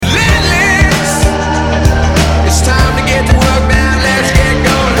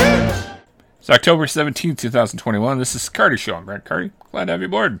October 17th, 2021. This is Cardy Show. I'm Brent Cardy. Glad to have you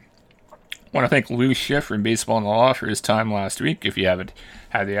aboard. I want to thank Lou Schiff from Baseball and the Law for his time last week. If you haven't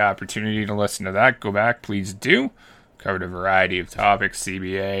had the opportunity to listen to that, go back, please do. Covered a variety of topics,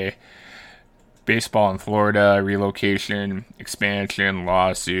 CBA, baseball in Florida, relocation, expansion,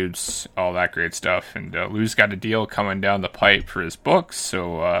 lawsuits, all that great stuff. And Lou's got a deal coming down the pipe for his book,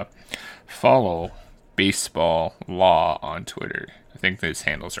 so follow Baseball Law on Twitter. I think this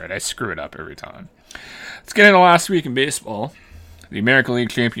handle's right. I screw it up every time. Let's get into last week in baseball. The American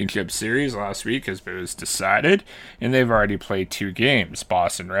League Championship Series last week was decided, and they've already played 2 games.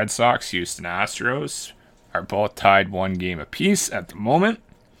 Boston Red Sox, Houston Astros are both tied 1 game apiece at the moment.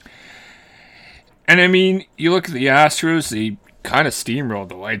 And I mean, you look at the Astros, they kind of steamrolled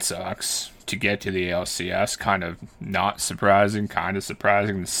the White Sox to get to the ALCS. Kind of not surprising, kind of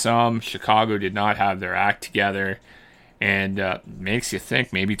surprising to some. Chicago did not have their act together. And makes you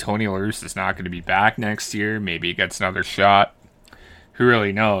think maybe Tony La Russa is not going to be back next year. Maybe he gets another shot. Who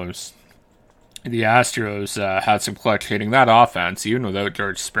really knows? The Astros had some clutch hitting. That offense, even without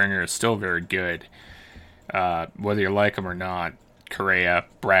George Springer, is still very good. Whether you like him or not. Correa,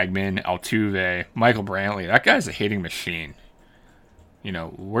 Bregman, Altuve, Michael Brantley. That guy's a hitting machine. You know,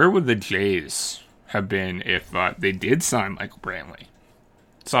 where would the Jays have been if they did sign Michael Brantley?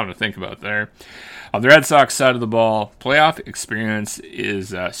 Something to think about there. On the Red Sox side of the ball, playoff experience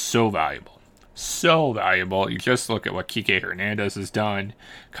is so valuable. So valuable. You just look at what Kike Hernandez has done.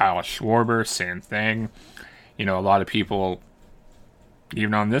 Kyle Schwarber, same thing. You know, a lot of people,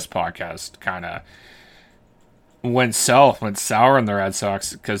 even on this podcast, kind of went sour on the Red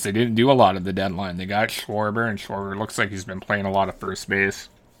Sox because they didn't do a lot of the deadline. They got Schwarber, and Schwarber looks like he's been playing a lot of first base.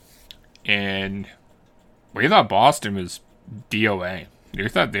 And we thought Boston was DOA. They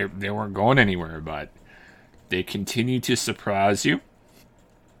thought they weren't going anywhere, but they continue to surprise you.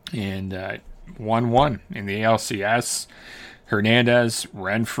 And 1-1 in the ALCS. Hernandez,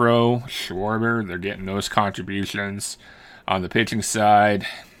 Renfroe, Schwarber, they're getting those contributions. On the pitching side,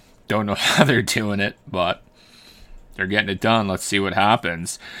 don't know how they're doing it, but they're getting it done. Let's see what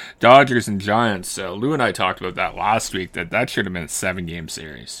happens. Dodgers and Giants. Lou and I talked about that last week, that should have been a 7-game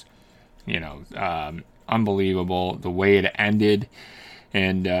series. You know, unbelievable the way it ended.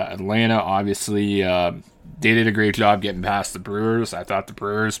 And Atlanta, obviously, they did a great job getting past the Brewers. I thought the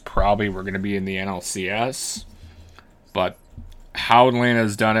Brewers probably were going to be in the NLCS. But how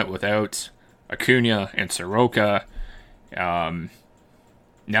Atlanta's done it without Acuna and Soroka. Now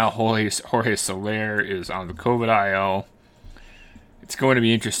Jorge Soler is on the COVID IL. It's going to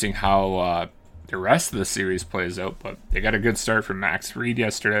be interesting how the rest of the series plays out. But they got a good start from Max Fried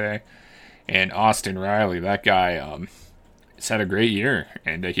yesterday. And Austin Riley, that guy... He's had a great year,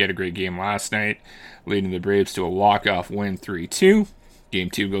 and he had a great game last night, leading the Braves to a walk-off win 3-2. Game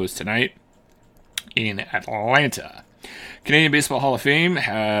 2 goes tonight in Atlanta. Canadian Baseball Hall of Fame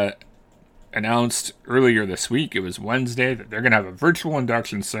had announced earlier this week, it was Wednesday, that they're going to have a virtual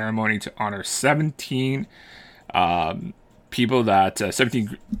induction ceremony to honor 17 people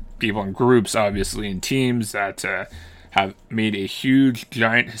in groups, obviously, in teams that have made a huge,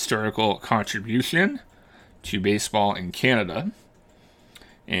 giant historical contribution to baseball in Canada.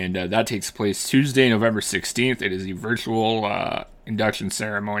 And that takes place Tuesday, November 16th. It is a virtual induction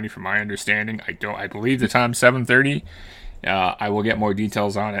ceremony, from my understanding. I believe the time's 7:30. I will get more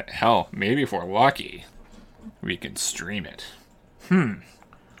details on it. Hell, maybe if we're lucky, we can stream it. Some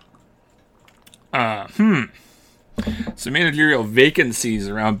managerial vacancies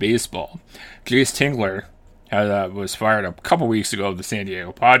around baseball. Jace Tingler was fired a couple weeks ago of the San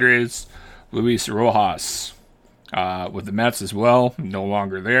Diego Padres. Luis Rojas with the Mets as well, no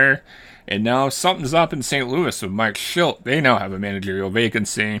longer there. And now something's up in St. Louis with Mike Schilt. They now have a managerial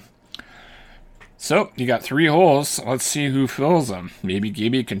vacancy. So, you got 3 holes. Let's see who fills them. Maybe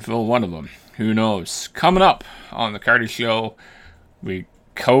Gibby can fill one of them. Who knows? Coming up on the Cardy Show, we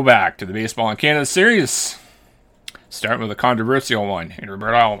go back to the Baseball in Canada series. Starting with a controversial one in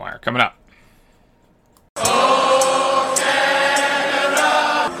Roberto Alomar. Coming up.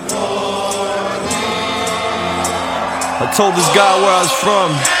 I told this guy where I was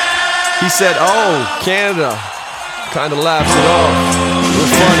from. He said, "Oh, Canada." Kind of laughed it off. Real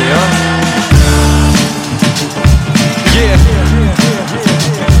funny, huh? Yeah.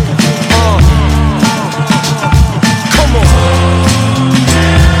 Come on.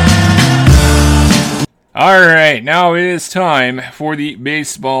 All right, now it is time for the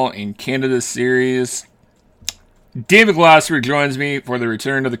Baseball in Canada series. David Glasser joins me for the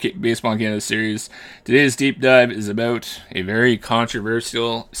return of the Baseball in Canada series. Today's deep dive is about a very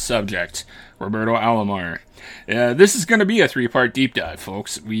controversial subject, Roberto Alomar. This is going to be a 3-part deep dive,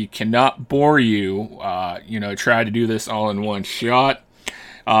 folks. We cannot bore you, try to do this all in one shot.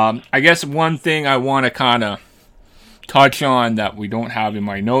 I guess one thing I want to kind of touch on that we don't have in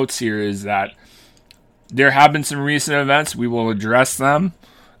my notes here is that there have been some recent events. We will address them.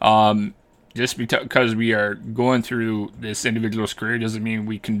 Just because we are going through this individual's career doesn't mean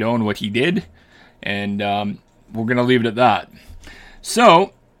we condone what he did. And we're going to leave it at that.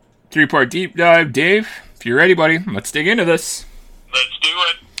 So, 3-part deep dive. Dave, if you're ready, buddy, let's dig into this. Let's do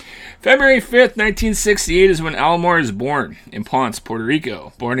it. February 5th, 1968 is when Alomar is born in Ponce, Puerto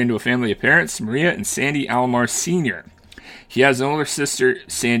Rico. Born into a family of parents, Maria and Sandy Alomar Sr. He has an older sister,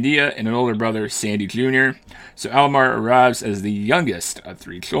 Sandia, and an older brother, Sandy Jr. So Alomar arrives as the youngest of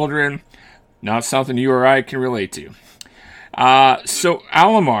 3 children. Not something you or I can relate to. So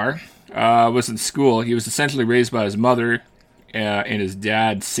Alomar was in school. He was essentially raised by his mother and his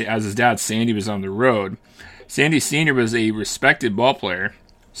dad, as his dad, Sandy, was on the road. Sandy Sr. was a respected ball player.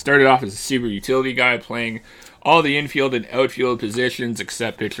 Started off as a super utility guy, playing all the infield and outfield positions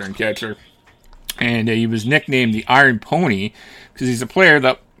except pitcher and catcher. And he was nicknamed the Iron Pony because he's a player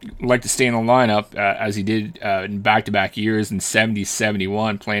that liked to stay in the lineup as he did in back-to-back years in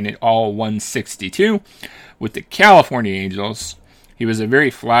 70-71, playing in all 162 with the California Angels. He was a very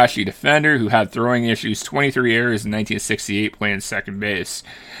flashy defender who had throwing issues, 23 errors in 1968 playing second base.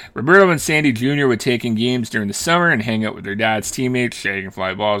 Roberto and Sandy Jr. would take in games during the summer and hang out with their dad's teammates, shagging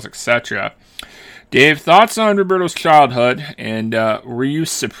fly balls, etc. Dave, thoughts on Roberto's childhood, and were you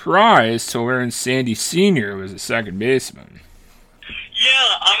surprised to learn Sandy Sr. was a second baseman?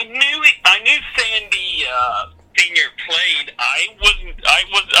 Yeah, I knew Sandy Senior played. I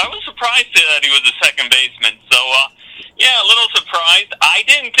was surprised that he was a second baseman. So yeah, a little surprised. I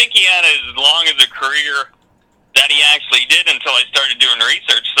didn't think he had as long as a career that he actually did until I started doing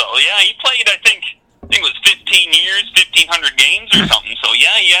research. So yeah, he played. I think it was 15 years, 1,500 games or something. So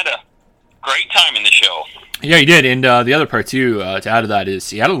yeah, he had a great time in the show. Yeah, he did. And the other part, too, to add to that is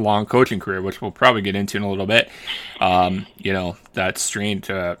he had a long coaching career, which we'll probably get into in a little bit. That strained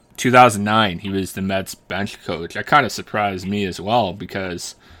to 2009. He was the Mets bench coach. That kind of surprised me as well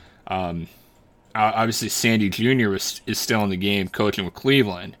because obviously Sandy Jr. is still in the game coaching with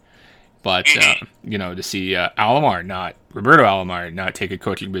Cleveland. But, to see Roberto Alomar not take a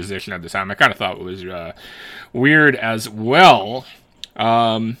coaching position at the time, I kind of thought it was weird as well.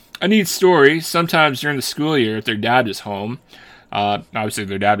 A neat story. Sometimes during the school year, if their dad is home, obviously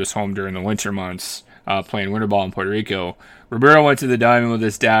their dad was home during the winter months, playing winter ball in Puerto Rico. Roberto went to the diamond with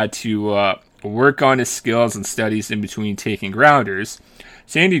his dad to work on his skills and studies in between taking grounders.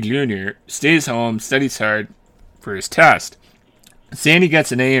 Sandy Jr. stays home, studies hard for his test. Sandy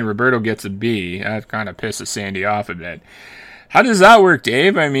gets an A and Roberto gets a B. That kind of pisses Sandy off a bit. How does that work,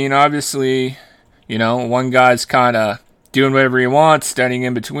 Dave? I mean, obviously, one guy's kind of doing whatever he wants, studying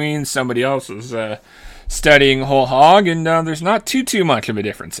in between. Somebody else is studying whole hog, and there's not too much of a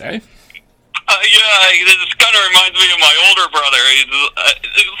difference, eh? This kind of reminds me of my older brother.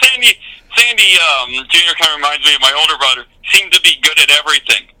 Sandy Jr. kind of reminds me of my older brother. Seemed to be good at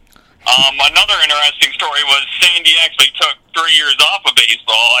everything. Another interesting story was Sandy actually took 3 years off of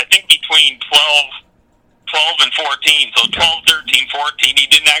baseball, I think between 12 and 14. So 12, 13, 14, he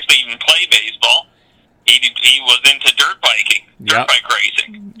didn't actually even play baseball. He was into dirt biking, bike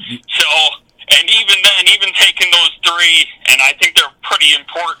racing. So, and even taking those 3, and I think they're pretty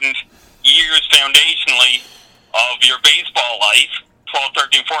important years foundationally of your baseball life, 12,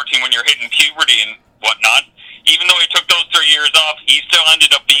 13, 14, when you're hitting puberty and whatnot. Even though he took those 3 years off, he still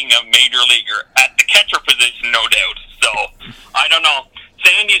ended up being a major leaguer at the catcher position, no doubt. So, I don't know.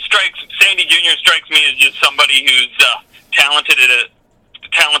 Sandy Jr. strikes me as just somebody who's talented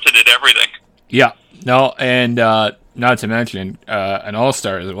at everything. Yeah. No, and not to mention an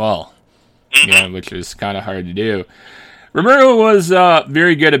all-star as well, which is kind of hard to do. Roberto was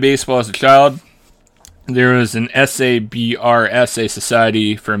very good at baseball as a child. There was an SABR,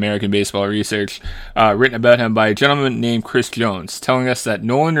 Society for American Baseball Research, written about him by a gentleman named Chris Jones, telling us that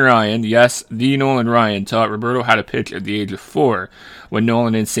Nolan Ryan, yes, the Nolan Ryan, taught Roberto how to pitch at the age of 4 when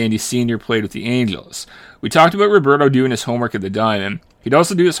Nolan and Sandy Sr. played with the Angels. We talked about Roberto doing his homework at the diamond. He'd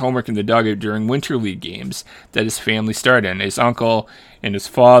also do his homework in the dugout during winter league games that his family starred in. His uncles and his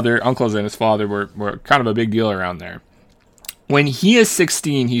father were kind of a big deal around there. When he is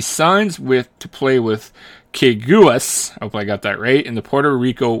 16, he signs to play with Caguas, I hope I got that right, in the Puerto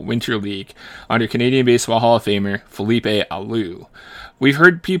Rico Winter League under Canadian Baseball Hall of Famer Felipe Alou. we've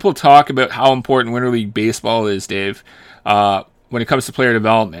heard people talk about how important Winter League Baseball is, Dave, when it comes to player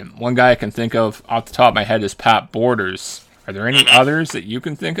development. One guy I can think of off the top of my head is Pat Borders. Are there any others that you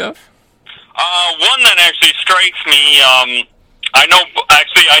can think of? One that actually strikes me, I know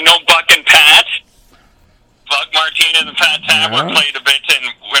Buck and Pat. Buck Martinez and Pat Tabler played a bit in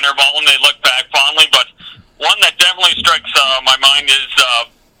winter ball, and they look back fondly. But one that definitely strikes my mind is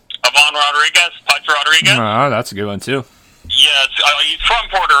Ivan Rodriguez, Pudge Rodriguez. Oh, that's a good one, too. Yes, he's from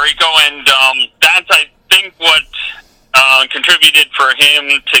Puerto Rico, and that's, I think, what contributed for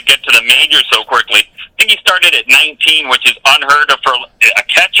him to get to the majors so quickly. I think he started at 19, which is unheard of for a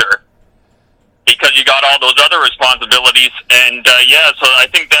catcher, because you got all those other responsibilities. And, so I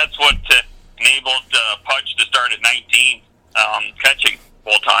think that's what enabled Pudge to start at 19, catching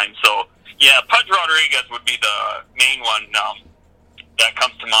full time. So, yeah, Pudge Rodriguez would be the main one that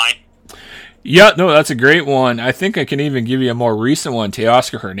comes to mind. Yeah, no, that's a great one. I think I can even give you a more recent one,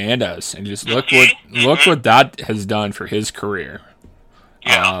 Teoscar Hernandez, and just look what that has done for his career.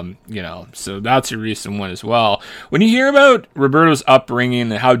 Yeah. So that's a recent one as well. When you hear about Roberto's upbringing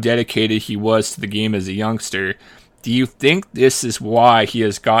and how dedicated he was to the game as a youngster, do you think this is why he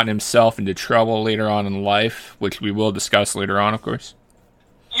has gotten himself into trouble later on in life, which we will discuss later on, of course?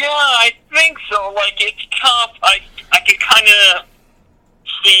 Yeah, I think so. Like, it's tough. I can kind of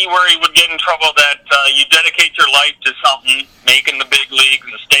see where he would get in trouble, that you dedicate your life to something, making the big leagues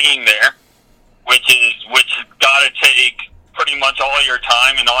and staying there, which has got to take pretty much all your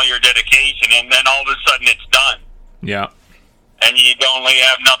time and all your dedication, and then all of a sudden it's done. Yeah. And you only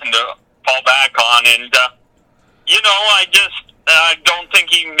have nothing to fall back on. And, I don't think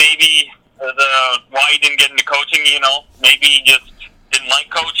he maybe, why he didn't get into coaching, maybe he just didn't like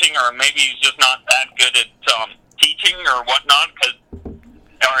coaching, or maybe he's just not that good at teaching or whatnot,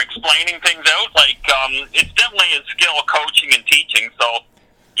 or explaining things out. Like, it's definitely a skill, coaching and teaching. So,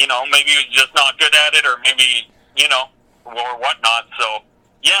 maybe he was just not good at it, or maybe, or whatnot. So,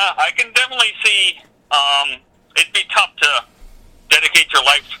 yeah, I can definitely see it'd be tough to dedicate your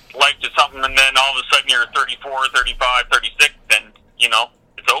life to something, and then all of a sudden you're 34, 35, 36, and,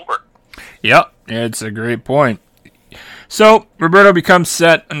 it's over. Yep, it's a great point. So, Roberto becomes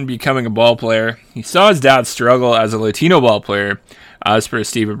set on becoming a ball player. He saw his dad struggle as a Latino ball player, as per a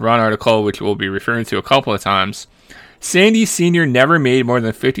Stephen Brun article, which we'll be referring to a couple of times. Sandy Sr. never made more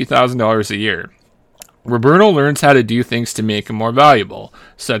than $50,000 a year. Roberto learns how to do things to make him more valuable,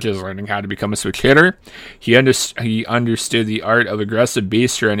 such as learning how to become a switch hitter. He understood the art of aggressive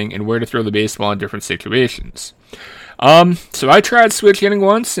base running and where to throw the baseball in different situations. So I tried switch hitting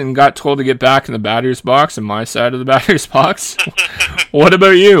once and got told to get back in the batter's box on my side of the batter's box. What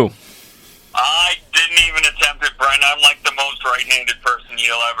about you? I didn't even attempt it, Brian. I'm like the most right-handed person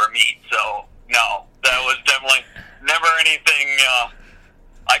you'll ever meet. So, no, that was definitely never anything.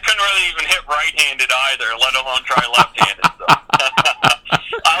 I couldn't really even hit right-handed either, let alone try left-handed. So.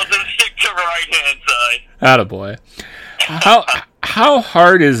 I'll just stick to the right-hand side. Attaboy. How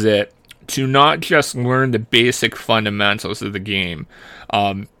hard is it to not just learn the basic fundamentals of the game,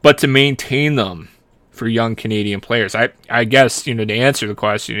 but to maintain them for young Canadian players? I guess, to answer the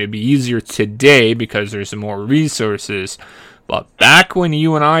question, it'd be easier today because there's more resources, but back when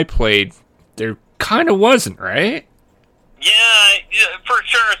you and I played, there kind of wasn't, right? Yeah, for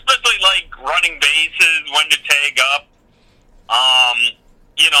sure, especially like running bases, when to tag up,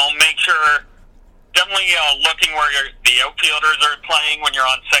 make sure, definitely looking where the outfielders are playing when you're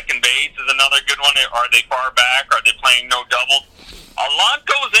on second base is another good one. Are they far back? Are they playing no doubles? A lot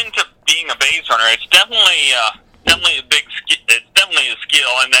goes into being a base runner. It's definitely a big. It's definitely a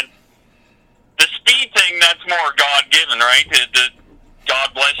skill, and then the speed thing, that's more God given, right? Did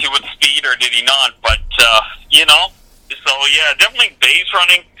God bless you with speed, or did He not? But so yeah, definitely base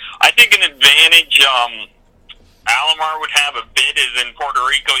running. I think an advantage Alomar would have a bit is in Puerto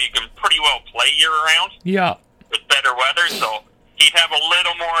Rico. You can pretty well play year round. Yeah. With better weather, so he'd have a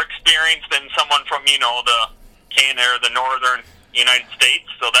little more experience than someone from the Canada or the northern United States.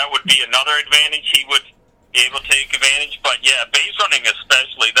 So that would be another advantage. He would be able to take advantage. But yeah, base running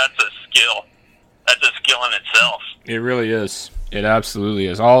especially, that's a skill. That's a skill in itself. It really is. It absolutely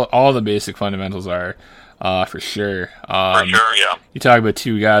is. All the basic fundamentals are. For sure. For sure, yeah. You talk about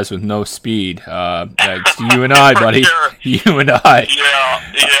two guys with no speed. That's you and I, buddy. Sure. You and I.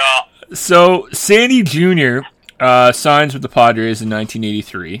 Yeah. So, Sandy Jr. Signs with the Padres in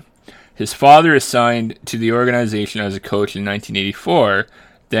 1983. His father is signed to the organization as a coach in 1984.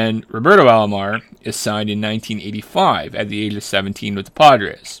 Then, Roberto Alomar is signed in 1985 at the age of 17 with the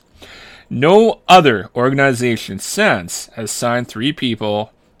Padres. No other organization since has signed three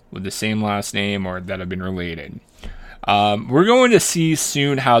people with the same last name or that have been related. We're going to see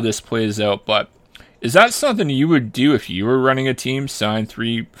soon how this plays out, but is that something you would do if you were running a team, sign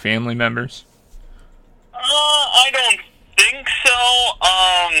 3 family members? I don't think so.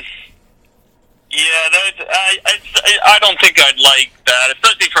 I don't think I'd like that,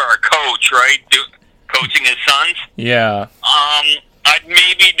 especially for our coach, right? Coaching his sons. Yeah. I'd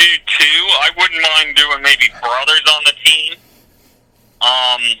maybe do 2. I wouldn't mind doing maybe brothers on the team.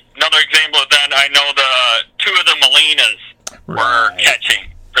 Another example of that, I know the 2 of the Molinas were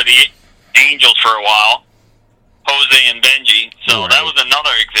catching for the Angels for a while, Jose and Benji. So that was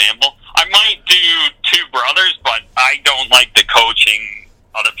another example. I might do 2 brothers, but I don't like the coaching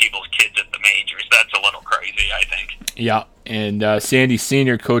other people's kids at the majors. That's a little crazy, I think. Yeah, and Sandy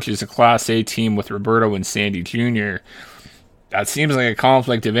Sr. coaches a Class A team with Roberto and Sandy Jr. That seems like a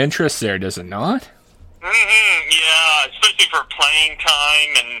conflict of interest there, does it not? Yeah, especially for playing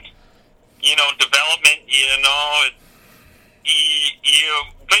time and, development, you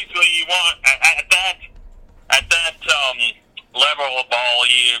want, at that level of ball,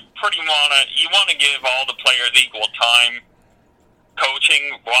 you want to give all the players equal time,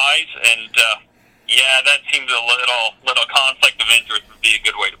 coaching-wise, and, that seems a little conflict of interest would be a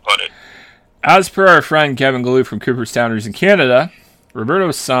good way to put it. As per our friend Kevin Galoo from Cooperstowners in Canada, Roberto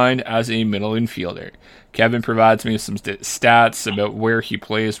was signed as a middle infielder. Kevin provides me with some stats about where he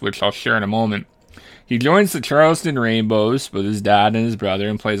plays, which I'll share in a moment. He joins the Charleston Rainbows with his dad and his brother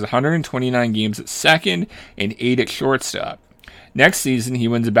and plays 129 games at second and 8 at shortstop. Next season, he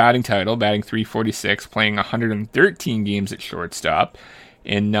wins a batting title, batting .346, playing 113 games at shortstop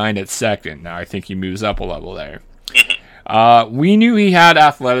and 9 at second. Now, I think he moves up a level there. We knew he had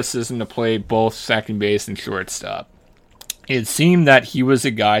athleticism to play both second base and shortstop. It seemed that he was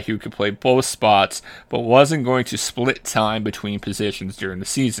a guy who could play both spots, but wasn't going to split time between positions during the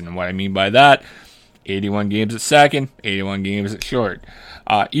season. And what I mean by that, 81 games at second, 81 games at short.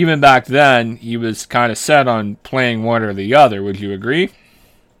 Even back then, he was kind of set on playing one or the other. Would you agree?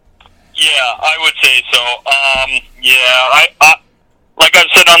 Yeah, I would say so. I like I've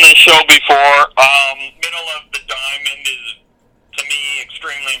said on this show before, middle of the diamond is, to me,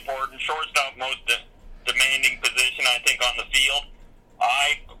 extremely important. Shortstop, most demanding position, I think, on the field.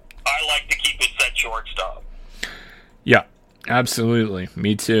 I like to keep it set shortstop. Yeah, absolutely.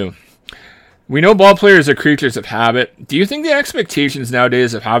 Me too. We know ball players are creatures of habit. Do you think the expectations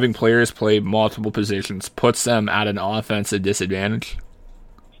nowadays of having players play multiple positions puts them at an offensive disadvantage?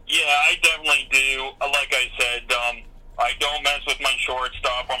 Yeah, I definitely do. Like I said, I don't mess with my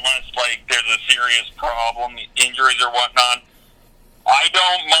shortstop unless, there's a serious problem, injuries or whatnot. I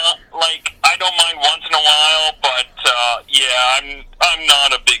don't mind once in a while, but I'm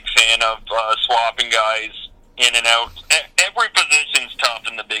not a big fan of swapping guys in and out. Every position's tough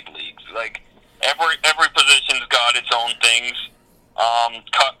in the big leagues. Every position's got its own things.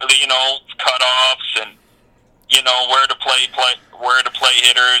 Cutoffs and where to play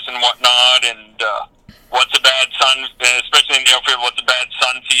hitters and whatnot, and what's a bad sun, especially in the outfield. What's a bad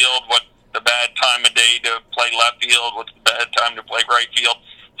sun field? What's the bad time of day to play left field? What's the bad time to play right field?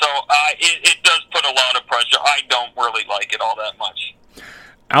 So it does put a lot of pressure. I don't really like it all that much.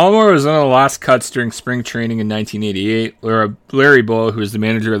 Alomar was one of the last cuts during spring training in 1988. Larry Bull, who was the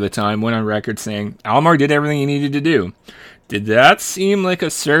manager at the time, went on record saying Alomar did everything he needed to do. Did that seem like a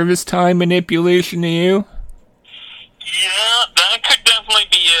service time manipulation to you? Yeah, that could definitely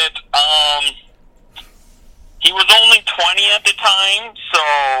be it. He was only 20 at the time,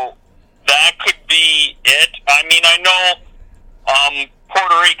 so that could be it. I mean, I know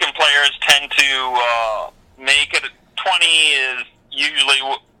Puerto Rican players tend to make it. 20 is usually,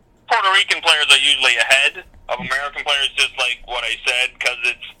 Puerto Rican players are usually ahead of American players, just like what I said, because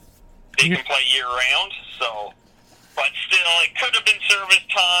they can play year round. So, but still, it could have been service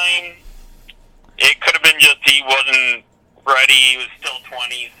time. It could have been just he wasn't ready. He was still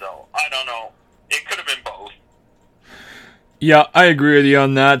 20, so I don't know. It could have been both. Yeah, I agree with you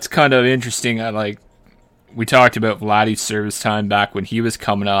on that. It's kind of interesting. We talked about Vladdy's service time back when he was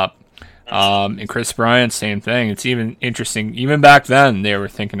coming up. And Chris Bryant, same thing. It's even interesting. Even back then, they were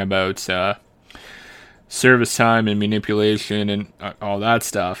thinking about service time and manipulation and all that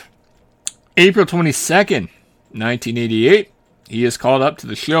stuff. April 22nd, 1988, he is called up to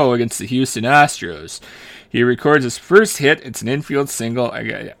the show against the Houston Astros. He records his first hit. It's an infield single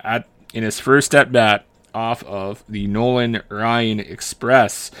in his first at-bat off of the Nolan Ryan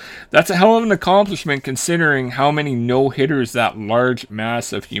Express. That's a hell of an accomplishment considering how many no-hitters that large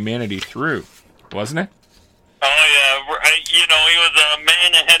mass of humanity threw, wasn't it? Oh, yeah. He was a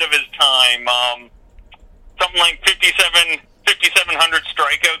man ahead of his time. Something like 57 5,700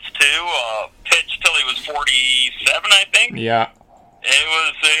 strikeouts too. Pitched till he was 47, I think. Yeah.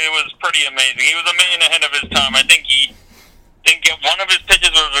 It was pretty amazing. He was a man ahead of his time. I think one of his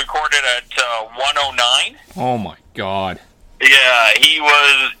pitches was recorded at 109. Oh my God. Yeah, he'd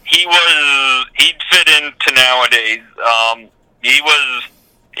fit into nowadays. He was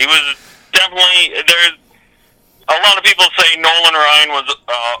definitely, there's a lot of people say Nolan Ryan was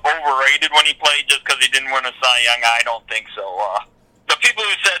overrated when he played just because he didn't win a Cy Young. I don't think so. The people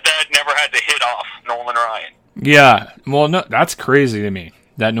who said that never had to hit off Nolan Ryan. Yeah, well, no, that's crazy to me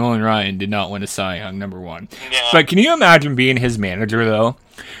that Nolan Ryan did not win a Cy Young, number one. Yeah. But can you imagine being his manager, though?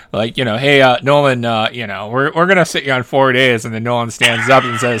 Like, hey, Nolan, we're going to sit you on 4 days, and then Nolan stands up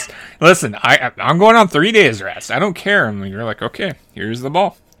and says, listen, I'm going on 3 days rest. I don't care. And you're like, okay, here's the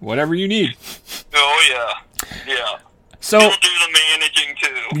ball. Whatever you need. Oh, yeah. Yeah. So, he'll do the managing,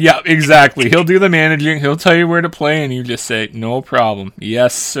 too. Yeah, exactly. He'll do the managing. He'll tell you where to play, and you just say, no problem.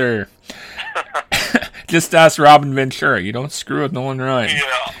 Yes, sir. Just ask Robin Ventura. You don't screw with Nolan Ryan.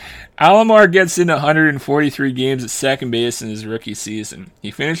 Yeah. Alomar gets into 143 games at second base in his rookie season.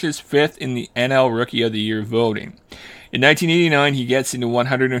 He finishes 5th in the NL Rookie of the Year voting. In 1989, he gets into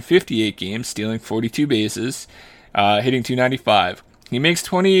 158 games, stealing 42 bases, hitting .295. He makes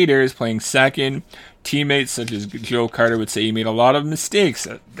 28 errors playing second. Teammates such as Joe Carter would say he made a lot of mistakes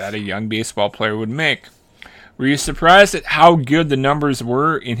that a young baseball player would make. Were you surprised at how good the numbers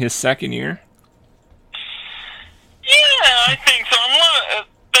were in his second year? Yeah, I think so.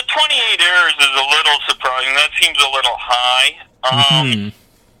 The 28 errors is a little surprising. That seems a little high.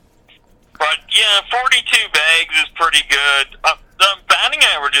 But, yeah, 42 bags is pretty good. The batting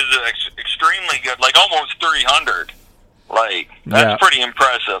average is extremely good, like almost 300. Like, that's pretty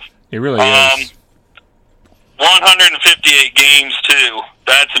impressive. It really is. 158 games, too.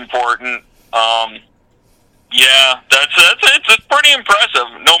 That's important. Yeah, it's pretty impressive.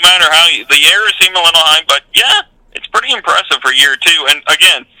 No matter how the errors seem a little high, but yeah, it's pretty impressive for year two. And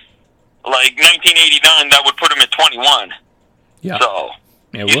again, like 1989, that would put him at 21. Yeah. So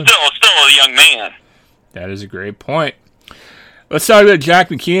he's still a young man. That is a great point. Let's talk about Jack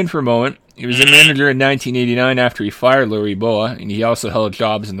McKeon for a moment. He was a manager in 1989 after he fired Louis Boa, and he also held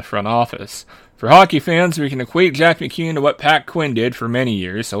jobs in the front office. For hockey fans, we can equate Jack McKeon to what Pat Quinn did for many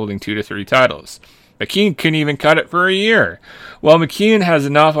years, holding 2 to 3 titles. McKeon couldn't even cut it for a year. While McKeon has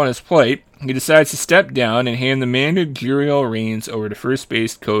enough on his plate, he decides to step down and hand the managerial reins over to first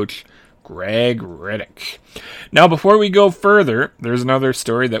base coach Greg Riddick. Now, before we go further, there's another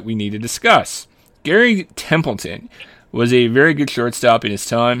story that we need to discuss. Gary Templeton was a very good shortstop in his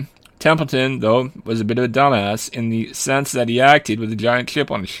time. Templeton, though, was a bit of a dumbass in the sense that he acted with a giant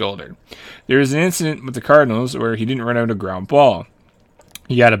chip on his shoulder. There was an incident with the Cardinals where he didn't run out a ground ball.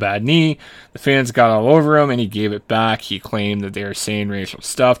 He had a bad knee, the fans got all over him, and he gave it back. He claimed that they were saying racial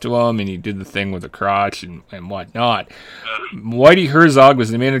stuff to him, and he did the thing with the crotch and whatnot. Whitey Herzog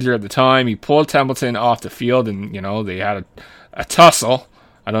was the manager at the time. He pulled Templeton off the field, and, they had a tussle.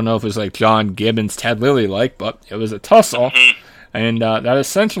 I don't know if it was like John Gibbons, Ted Lilly-like, but it was a tussle. And that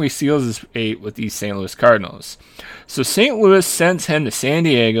essentially seals his fate with the St. Louis Cardinals. So St. Louis sends him to San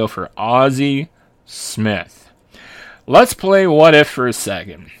Diego for Ozzie Smith. Let's play what if for a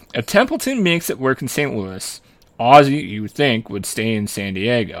second. If Templeton makes it work in St. Louis, Ozzie, you would think, would stay in San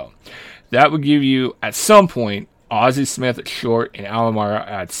Diego. That would give you, at some point, Ozzie Smith at short and Alomar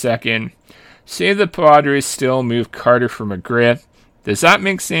at second. Say the Padres still move Carter for McGriff. Does that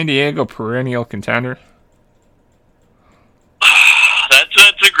make San Diego a perennial contender?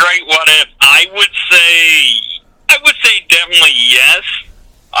 That's a great what if. I would say definitely yes.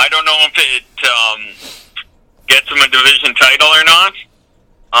 I don't know if it gets him a division title or not.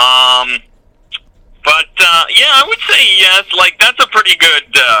 But yeah, I would say yes. Like, that's a pretty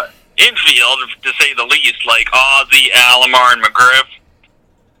good infield, to say the least. Like Ozzie, Alomar, and McGriff.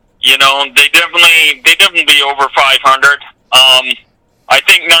 They definitely be over 500. I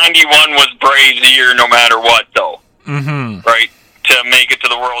think 91 was Braves' year, no matter what, though. Mm-hmm. Right, to make it to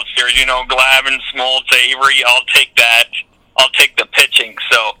the World Series. Glavine, Smoltz, Avery. I'll take that. I'll take the pitching.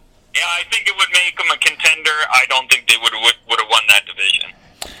 So. Yeah, I think it would make them a contender. I don't think they would have won that division.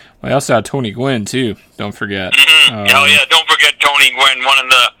 Well, I also had Tony Gwynn, too. Don't forget. Mm-hmm. Oh, yeah, don't forget Tony Gwynn, one of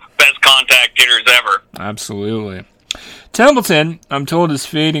the best contact hitters ever. Absolutely. Templeton, I'm told, is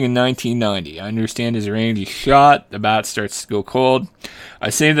fading in 1990. I understand his range is shot. The bat starts to go cold. I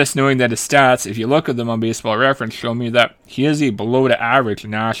say this knowing that his stats, if you look at them on Baseball Reference, show me that he is a below-the-average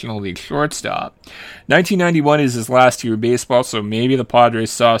National League shortstop. 1991 is his last year of baseball, so maybe the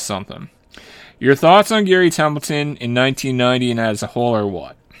Padres saw something. Your thoughts on Gary Templeton in 1990 and as a whole are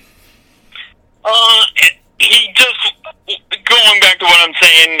what? He just going back to what I'm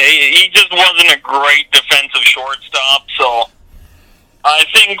saying, he just wasn't a great defensive shortstop. So I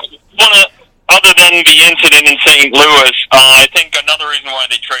think other than the incident in St. Louis, I think another reason why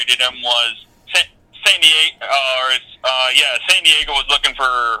they traded him was San Diego was looking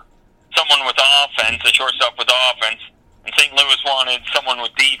for someone with offense, a shortstop with offense, and St. Louis wanted someone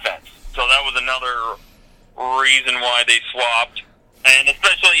with defense. So that was another reason why they swapped. And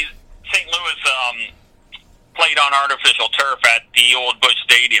especially St. Louis played on artificial turf at the old Busch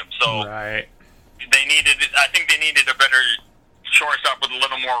Stadium. So right. I think they needed a better shortstop with a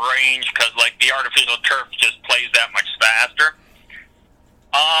little more range because, like, the artificial turf just plays that much faster.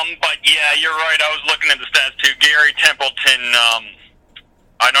 But yeah, you're right. I was looking at the stats too. Gary Templeton,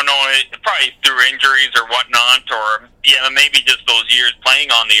 I don't know, probably through injuries or whatnot, or maybe just those years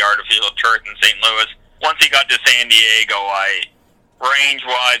playing on the artificial turf in St. Louis. Once he got to San Diego,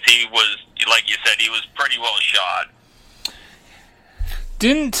 range-wise, he was, like you said, he was pretty well shot.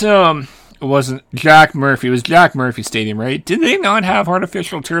 It wasn't Jack Murphy. It was Jack Murphy Stadium, right? Did they not have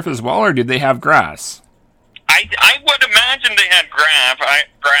artificial turf as well, or did they have grass? I would imagine they had grass. I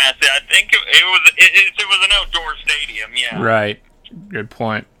think it was an outdoor stadium, yeah. Right. Good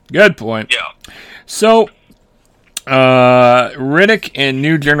point. Yeah. So, Riddick and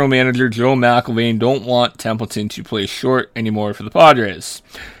new general manager Joe McIlvaine don't want Templeton to play short anymore for the Padres.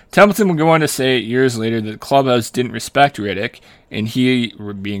 Templeton will go on to say years later that the clubhouse didn't respect Riddick, and he,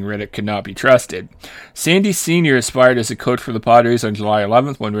 being Riddick, could not be trusted. Sandy Sr. aspired as a coach for the Padres on July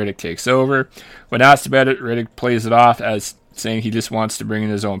 11th when Riddick takes over. When asked about it, Riddick plays it off as saying he just wants to bring in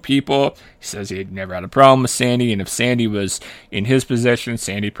his own people. He says he had never had a problem with Sandy, and if Sandy was in his position,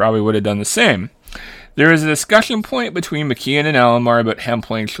 Sandy probably would have done the same. There is a discussion point between McKeon and Alomar about him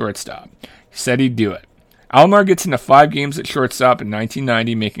playing shortstop. He said he'd do it. Alomar gets into 5 games at shortstop in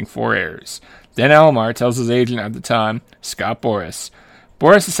 1990, making 4 errors. Then Alomar tells his agent at the time, Scott Boras.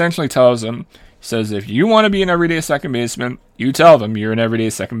 Boras essentially tells him, he says, if you want to be an everyday second baseman, you tell them you're an everyday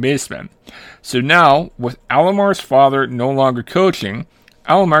second baseman. So now, with Alomar's father no longer coaching,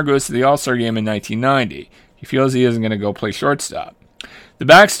 Alomar goes to the All-Star game in 1990. He feels he isn't going to go play shortstop. The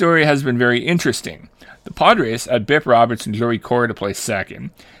backstory has been very interesting. The Padres had Bip Roberts and Joey Cora to play second.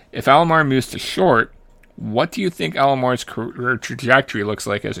 If Alomar moves to short, what do you think Alomar's career trajectory looks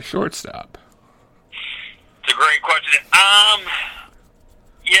like as a shortstop? It's a great question.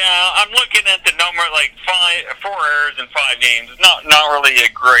 I'm looking at the number, like 4 errors in 5 games. Not really a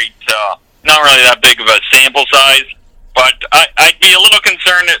great, not really that big of a sample size. But I'd be a little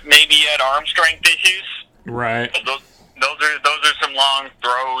concerned that maybe he had arm strength issues. Right. Those are some long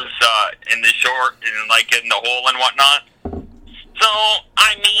throws in the short and like in the hole and whatnot. So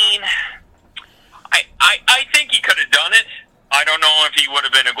I mean, I think he could have done it. I don't know if he would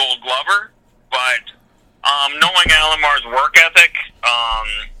have been a Gold Glover, but knowing Alomar's work ethic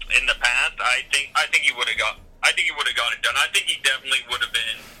in the past, I think he would have got it done. I think he definitely would have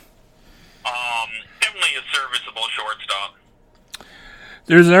been definitely a serviceable shortstop.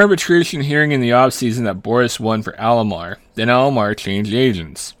 There's an arbitration hearing in the offseason that Boras won for Alomar. Then Alomar changed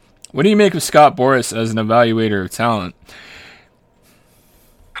agents. What do you make of Scott Boras as an evaluator of talent?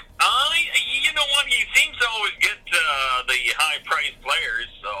 You know what? He seems to always get the high-priced players.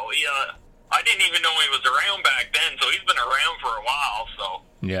 So I didn't even know he was around back then. So he's been around for a while. So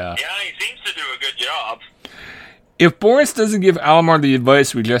yeah, he seems to do a good job. If Boras doesn't give Alomar the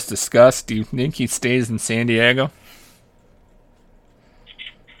advice we just discussed, do you think he stays in San Diego?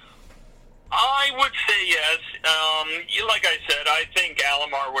 I would say yes. Like I said, I think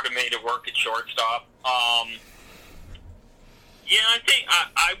Alomar would have made it work at shortstop. I think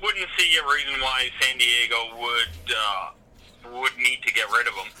I wouldn't see a reason why San Diego would need to get rid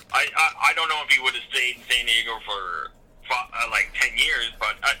of him. I don't know if he would have stayed in San Diego for like 10 years,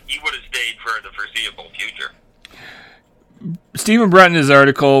 but he would have stayed for the foreseeable future. Stephen Brett in his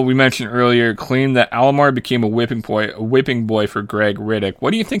article we mentioned earlier claimed that Alomar became a whipping boy for Greg Riddick.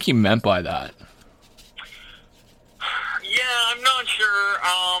 What do you think he meant by that? Yeah, I'm not sure.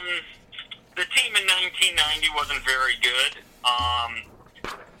 The team in 1990 wasn't very good.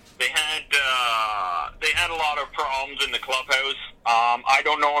 They had a lot of problems in the clubhouse. I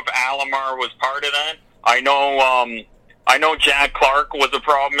don't know if Alomar was part of that. I know Jack Clark was a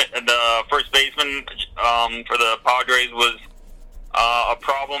problem. The first baseman for the Padres was a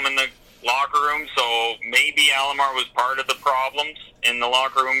problem in the locker room. So maybe Alomar was part of the problems in the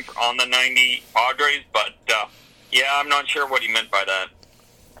locker room on the 90 Padres. But I'm not sure what he meant by that.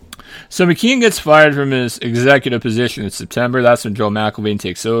 So McKeon gets fired from his executive position in September. That's when Joe McIlvaine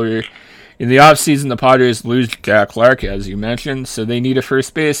takes over. In the offseason, the Padres lose Jack Clark, as you mentioned, so they need a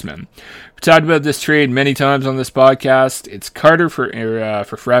first baseman. We've talked about this trade many times on this podcast. It's Carter for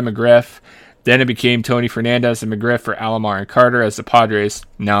Fred McGriff. Then it became Tony Fernandez and McGriff for Alomar and Carter, as the Padres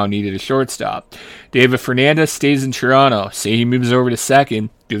now needed a shortstop. David Fernandez stays in Toronto. Say he moves over to second.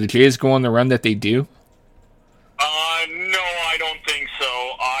 Do the Jays go on the run that they do? No, I don't think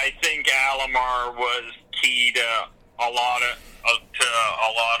so. I think Alomar was key to a lot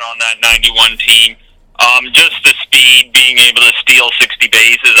on that 91 team. Just the speed, being able to steal 60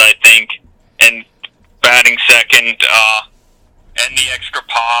 bases, I think, and batting second, and the extra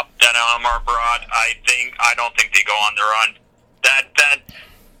pop that Alomar brought. I don't think they go on the run. That,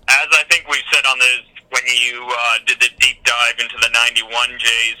 as I think we said on this when you did the deep dive into the 91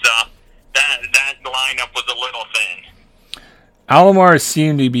 Jays, that lineup was a little thin. Alomar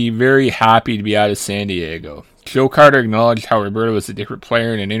seemed to be very happy to be out of San Diego. Joe Carter acknowledged how Roberto was a different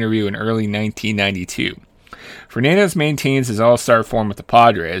player in an interview in early 1992. Fernandez maintains his all-star form with the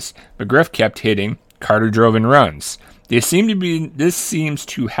Padres. McGriff kept hitting. Carter drove in runs. This seems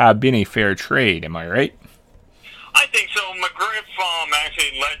to have been a fair trade. Am I right? I think so. McGriff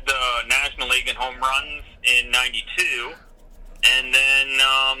actually led the National League in home runs in 92. And then,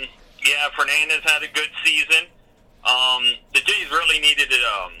 Fernandez had a good season. The Jays really needed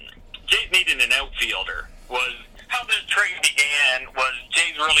an outfielder. Was how this trade began. Was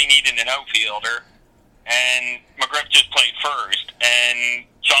Jays really needed an outfielder, and McGriff just played first, and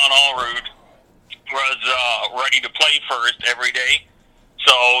John Allrood was ready to play first every day,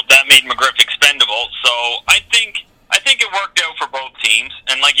 so that made McGriff expendable. So I think it worked out for both teams,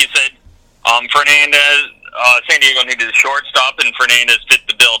 and like you said, Fernandez, San Diego needed a shortstop, and Fernandez fit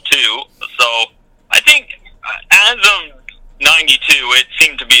the bill too. So I think as of 92, it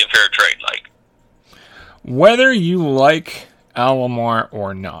seemed to be a fair trade. Whether you like Alomar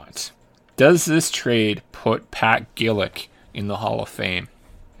or not, does this trade put Pat Gillick in the Hall of Fame?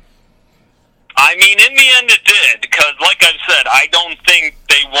 I mean, in the end it did, because like I've said, I don't think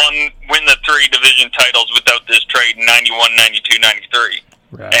they win the 3 division titles without this trade in 91, 92, 93.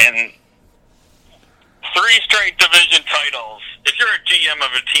 Right. And 3 straight division titles, if you're a GM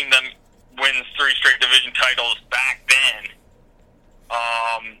of a team that wins 3 straight division titles back then,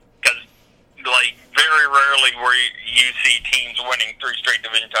 because very rarely where you see teams winning 3 straight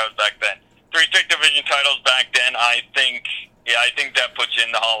division titles back then. 3 straight division titles back then, I think that puts you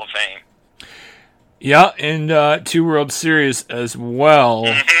in the Hall of Fame. Yeah, and 2 World Series as well.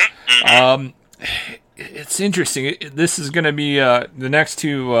 It's interesting. This is going to be the next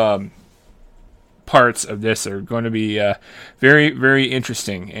 2 parts of this are going to be very, very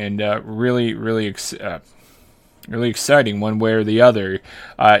interesting and really, really exciting one way or the other.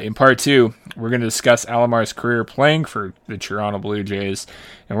 In part 2, we're going to discuss Alomar's career playing for the Toronto Blue Jays,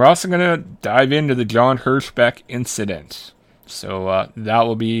 and we're also going to dive into the John Hirschbeck incident. So that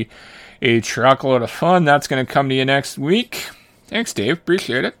will be a truckload of fun. That's going to come to you next week. Thanks, Dave.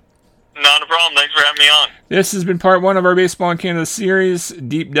 Appreciate it. Not a problem. Thanks for having me on. This has been part 1 of our Baseball in Canada series,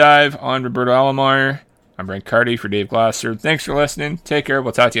 deep dive on Roberto Alomar. I'm Brent Cardy for Dave Glasser. Thanks for listening. Take care.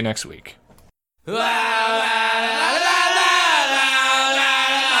 We'll talk to you next week.